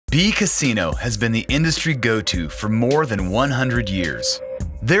B Casino has been the industry go-to for more than 100 years.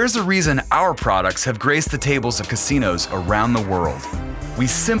 There's a reason our products have graced the tables of casinos around the world. We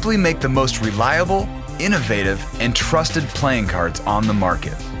simply make the most reliable, innovative, and trusted playing cards on the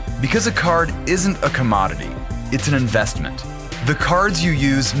market. Because a card isn't a commodity, it's an investment. The cards you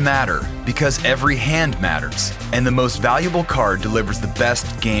use matter because every hand matters, and the most valuable card delivers the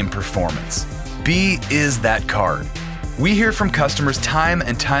best game performance. B is that card. We hear from customers time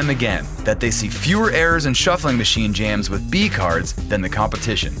and time again that they see fewer errors and shuffling machine jams with B cards than the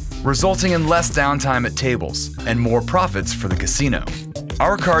competition, resulting in less downtime at tables and more profits for the casino.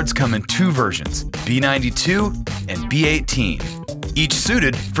 Our cards come in two versions, B92 and B18, each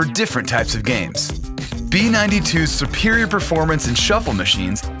suited for different types of games. B92's superior performance in shuffle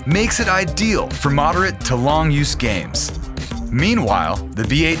machines makes it ideal for moderate to long-use games. Meanwhile, the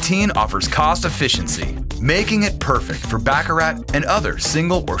B18 offers cost efficiency, making it perfect for Baccarat and other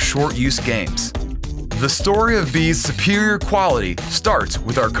single or short-use games. The story of B's superior quality starts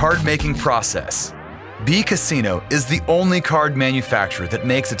with our card-making process. B Casino is the only card manufacturer that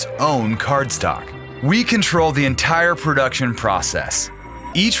makes its own cardstock. We control the entire production process.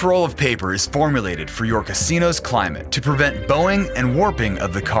 Each roll of paper is formulated for your casino's climate to prevent bowing and warping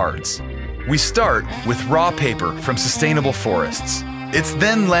of the cards. We start with raw paper from sustainable forests. It's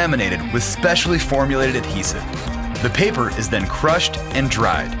then laminated with specially formulated adhesive. The paper is then crushed and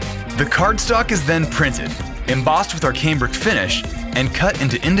dried. The cardstock is then printed, embossed with our cambric finish, and cut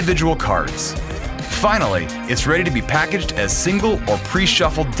into individual cards. Finally, it's ready to be packaged as single or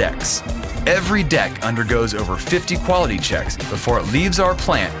pre-shuffled decks. Every deck undergoes over 50 quality checks before it leaves our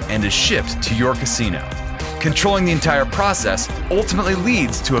plant and is shipped to your casino. Controlling the entire process ultimately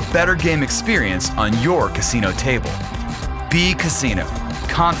leads to a better game experience on your casino table. B Casino,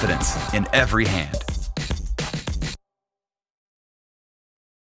 confidence in every hand.